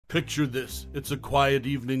Picture this, it's a quiet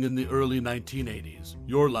evening in the early 1980s.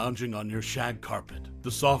 You're lounging on your shag carpet,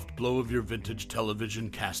 the soft glow of your vintage television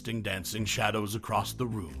casting dancing shadows across the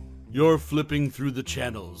room. You're flipping through the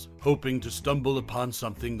channels, hoping to stumble upon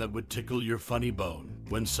something that would tickle your funny bone,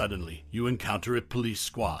 when suddenly you encounter a Police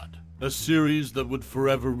Squad. A series that would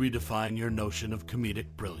forever redefine your notion of comedic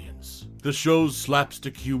brilliance. The show's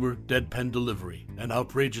slapstick humor, deadpan delivery, and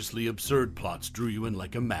outrageously absurd plots drew you in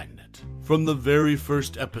like a magnet. From the very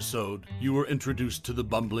first episode, you were introduced to the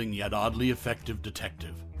bumbling yet oddly effective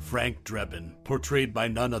detective, Frank Drebin, portrayed by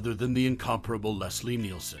none other than the incomparable Leslie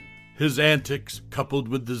Nielsen. His antics, coupled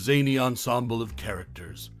with the zany ensemble of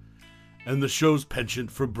characters, and the show's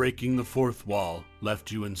penchant for breaking the fourth wall,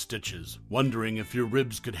 left you in stitches, wondering if your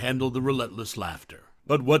ribs could handle the relentless laughter.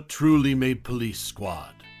 But what truly made Police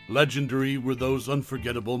Squad legendary were those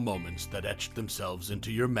unforgettable moments that etched themselves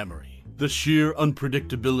into your memory. The sheer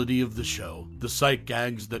unpredictability of the show, the sight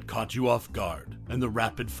gags that caught you off guard, and the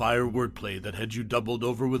rapid-fire wordplay that had you doubled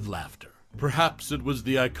over with laughter. Perhaps it was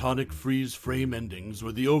the iconic freeze-frame endings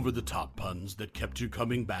or the over-the-top puns that kept you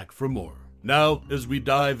coming back for more. Now, as we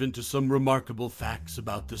dive into some remarkable facts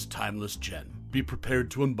about this timeless gem, be prepared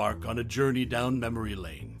to embark on a journey down memory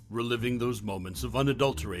lane, reliving those moments of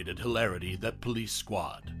unadulterated hilarity that Police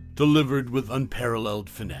Squad delivered with unparalleled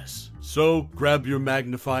finesse. So, grab your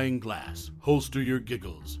magnifying glass, holster your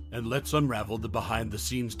giggles, and let's unravel the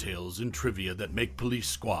behind-the-scenes tales and trivia that make Police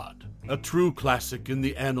Squad a true classic in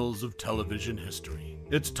the annals of television history.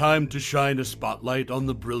 It's time to shine a spotlight on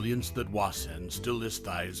the brilliance that was and still is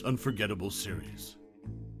Thai's unforgettable series.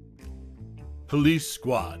 Police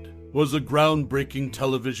Squad was a groundbreaking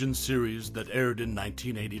television series that aired in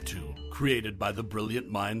 1982, created by the brilliant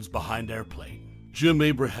minds behind Airplane, Jim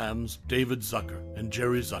Abrahams, David Zucker, and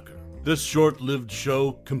Jerry Zucker. This short-lived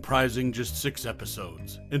show, comprising just 6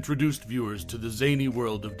 episodes, introduced viewers to the zany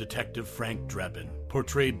world of Detective Frank Drebin,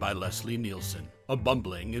 portrayed by Leslie Nielsen, a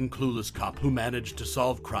bumbling and clueless cop who managed to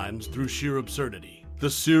solve crimes through sheer absurdity. The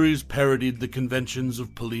series parodied the conventions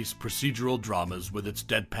of police procedural dramas with its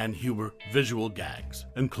deadpan humor, visual gags,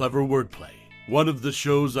 and clever wordplay. One of the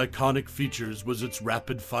show's iconic features was its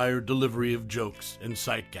rapid-fire delivery of jokes and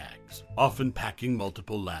sight gags, often packing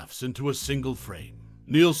multiple laughs into a single frame.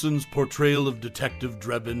 Nielsen's portrayal of Detective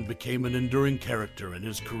Drebin became an enduring character in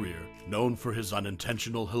his career, known for his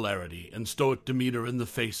unintentional hilarity and stoic demeanor in the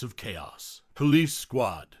face of chaos. Police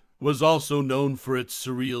Squad was also known for its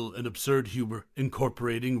surreal and absurd humor,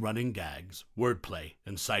 incorporating running gags, wordplay,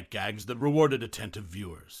 and sight gags that rewarded attentive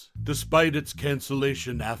viewers. Despite its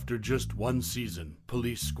cancellation after just 1 season,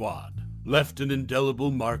 Police Squad left an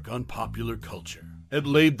indelible mark on popular culture. It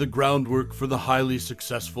laid the groundwork for the highly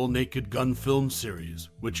successful Naked Gun film series,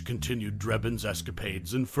 which continued Drebin's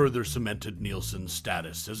escapades and further cemented Nielsen's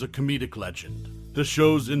status as a comedic legend. The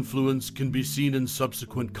show's influence can be seen in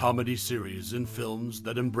subsequent comedy series and films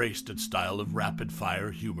that embraced its style of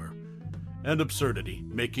rapid-fire humor and absurdity,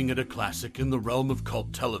 making it a classic in the realm of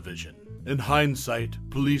cult television. In hindsight,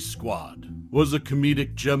 Police Squad was a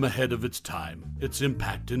comedic gem ahead of its time, its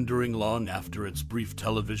impact enduring long after its brief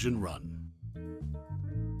television run.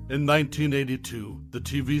 In 1982, the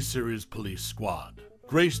TV series Police Squad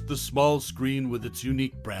graced the small screen with its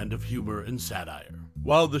unique brand of humor and satire.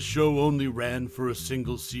 While the show only ran for a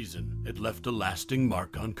single season, it left a lasting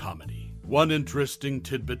mark on comedy. One interesting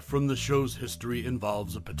tidbit from the show's history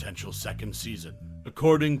involves a potential second season.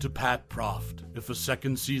 According to Pat Proft, if a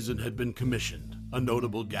second season had been commissioned, a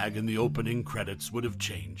notable gag in the opening credits would have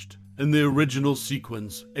changed. In the original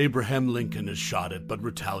sequence, Abraham Lincoln is shot at but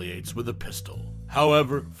retaliates with a pistol.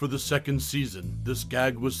 However, for the second season, this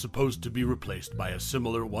gag was supposed to be replaced by a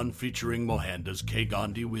similar one featuring Mohandas K.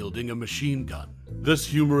 Gandhi wielding a machine gun. This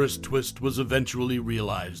humorous twist was eventually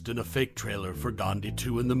realized in a fake trailer for Gandhi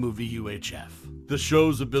 2 in the movie UHF. The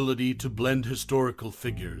show's ability to blend historical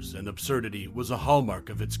figures and absurdity was a hallmark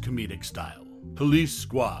of its comedic style. Police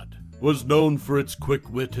Squad was known for its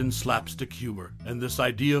quick wit and slapstick humor, and this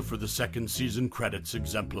idea for the second season credits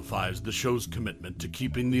exemplifies the show's commitment to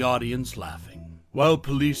keeping the audience laughing. While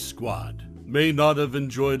Police Squad may not have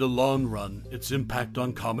enjoyed a long run, its impact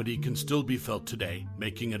on comedy can still be felt today,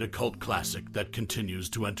 making it a cult classic that continues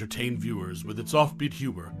to entertain viewers with its offbeat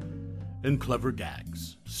humor and clever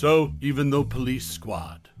gags. So, even though Police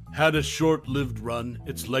Squad had a short-lived run,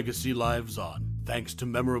 its legacy lives on, thanks to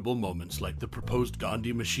memorable moments like the proposed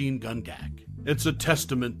Gandhi machine gun gag. It's a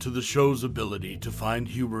testament to the show's ability to find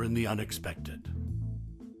humor in the unexpected.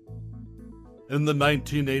 In the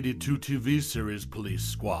 1982 TV series Police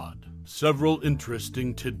Squad, several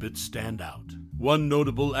interesting tidbits stand out. One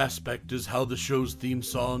notable aspect is how the show's theme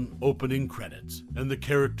song, opening credits, and the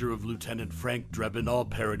character of Lieutenant Frank Drebin all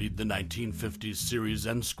parodied the 1950s series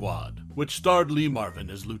M Squad, which starred Lee Marvin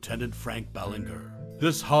as Lieutenant Frank Ballinger.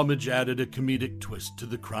 This homage added a comedic twist to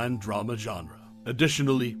the crime drama genre.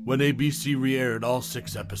 Additionally, when ABC re-aired all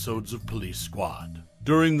 6 episodes of Police Squad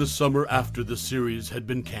during the summer after the series had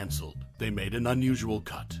been canceled, they made an unusual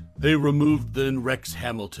cut. They removed the Rex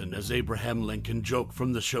Hamilton as Abraham Lincoln joke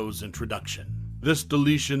from the show's introduction. This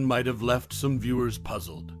deletion might have left some viewers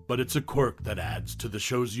puzzled, but it's a quirk that adds to the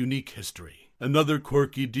show's unique history. Another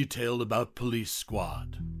quirky detail about Police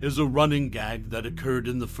Squad is a running gag that occurred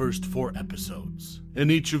in the first 4 episodes. In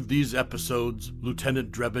each of these episodes,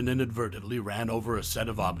 Lieutenant Drebin inadvertently ran over a set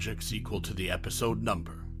of objects equal to the episode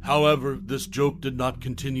number. However, this joke did not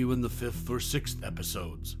continue in the 5th or 6th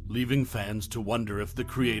episodes, leaving fans to wonder if the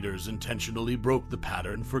creators intentionally broke the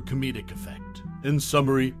pattern for comedic effect. In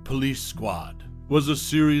summary, Police Squad was a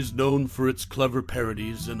series known for its clever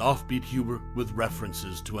parodies and offbeat humor with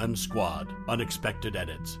references to M Squad, unexpected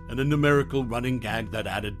edits, and a numerical running gag that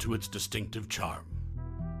added to its distinctive charm.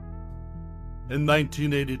 In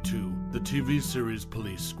 1982, the TV series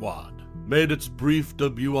Police Squad made its brief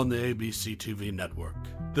debut on the ABC TV network.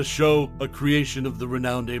 The show, a creation of the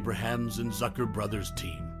renowned Abrahams and Zucker brothers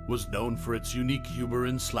team, was known for its unique humor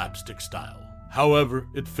and slapstick style. However,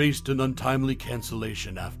 it faced an untimely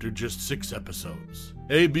cancellation after just 6 episodes.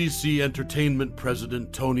 ABC Entertainment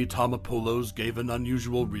president Tony Tomopoulos gave an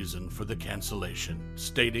unusual reason for the cancellation,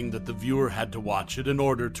 stating that the viewer had to watch it in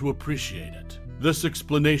order to appreciate it. This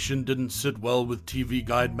explanation didn't sit well with TV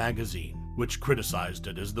Guide magazine, which criticized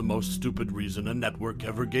it as the most stupid reason a network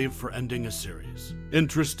ever gave for ending a series.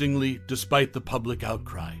 Interestingly, despite the public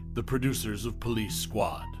outcry, the producers of Police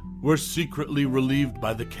Squad were secretly relieved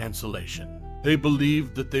by the cancellation. They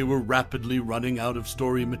believed that they were rapidly running out of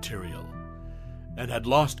story material and had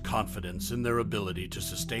lost confidence in their ability to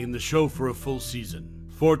sustain the show for a full season.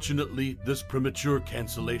 Fortunately, this premature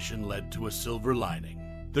cancellation led to a silver lining.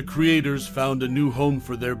 The creators found a new home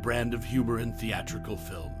for their brand of humor in theatrical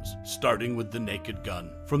films, starting with The Naked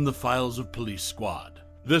Gun from the files of Police Squad.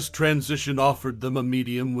 This transition offered them a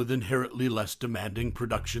medium with inherently less demanding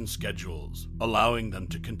production schedules, allowing them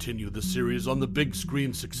to continue the series on the big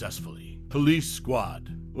screen successfully. Police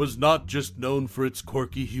Squad was not just known for its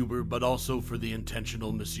quirky humor, but also for the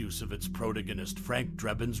intentional misuse of its protagonist Frank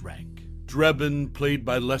Drebin's rank. Drebin, played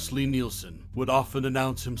by Leslie Nielsen, would often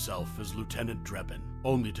announce himself as Lieutenant Drebin,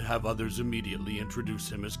 only to have others immediately introduce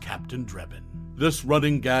him as Captain Drebin. This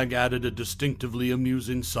running gag added a distinctively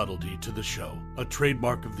amusing subtlety to the show, a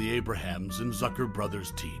trademark of the Abrahams and Zucker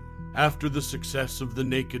brothers team. After the success of the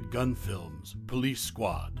Naked Gun films, Police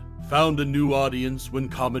Squad found a new audience when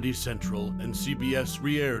Comedy Central and CBS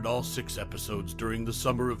re-aired all 6 episodes during the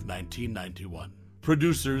summer of 1991.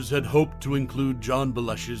 Producers had hoped to include John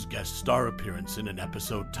Belush's guest star appearance in an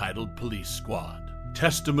episode titled Police Squad,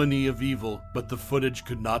 Testimony of Evil, but the footage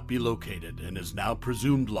could not be located and is now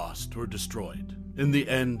presumed lost or destroyed. In the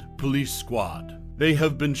end, Police Squad may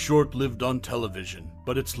have been short-lived on television,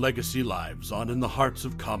 but its legacy lives on in the hearts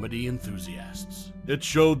of comedy enthusiasts. It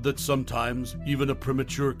showed that sometimes even a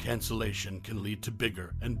premature cancellation can lead to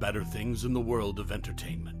bigger and better things in the world of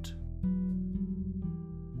entertainment.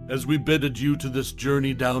 As we bid adieu to this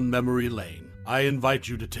journey down memory lane, I invite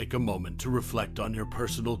you to take a moment to reflect on your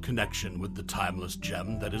personal connection with the timeless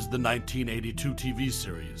gem that is the 1982 TV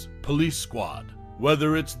series, Police Squad.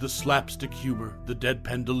 Whether it's the slapstick humor, the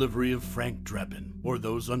deadpan delivery of Frank Drebin, or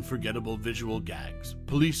those unforgettable visual gags,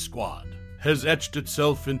 Police Squad has etched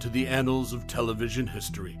itself into the annals of television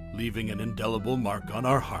history, leaving an indelible mark on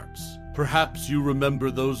our hearts. Perhaps you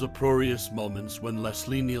remember those uproarious moments when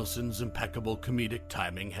Leslie Nielsen's impeccable comedic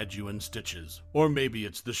timing had you in stitches, or maybe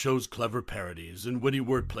it's the show's clever parodies and witty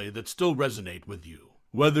wordplay that still resonate with you.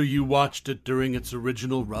 Whether you watched it during its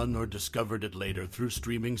original run or discovered it later through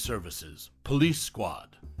streaming services, Police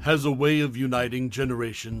Squad has a way of uniting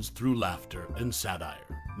generations through laughter and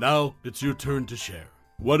satire. Now, it's your turn to share.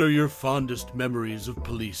 What are your fondest memories of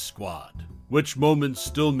Police Squad? Which moments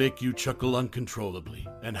still make you chuckle uncontrollably?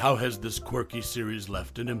 And how has this quirky series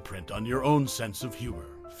left an imprint on your own sense of humor?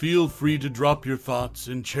 Feel free to drop your thoughts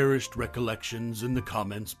and cherished recollections in the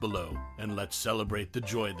comments below, and let's celebrate the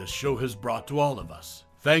joy this show has brought to all of us.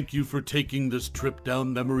 Thank you for taking this trip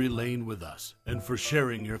down memory lane with us, and for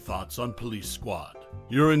sharing your thoughts on Police Squad.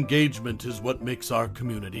 Your engagement is what makes our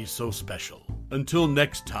community so special. Until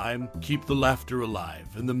next time, keep the laughter alive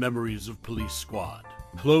and the memories of Police Squad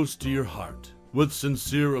close to your heart. With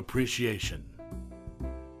sincere appreciation,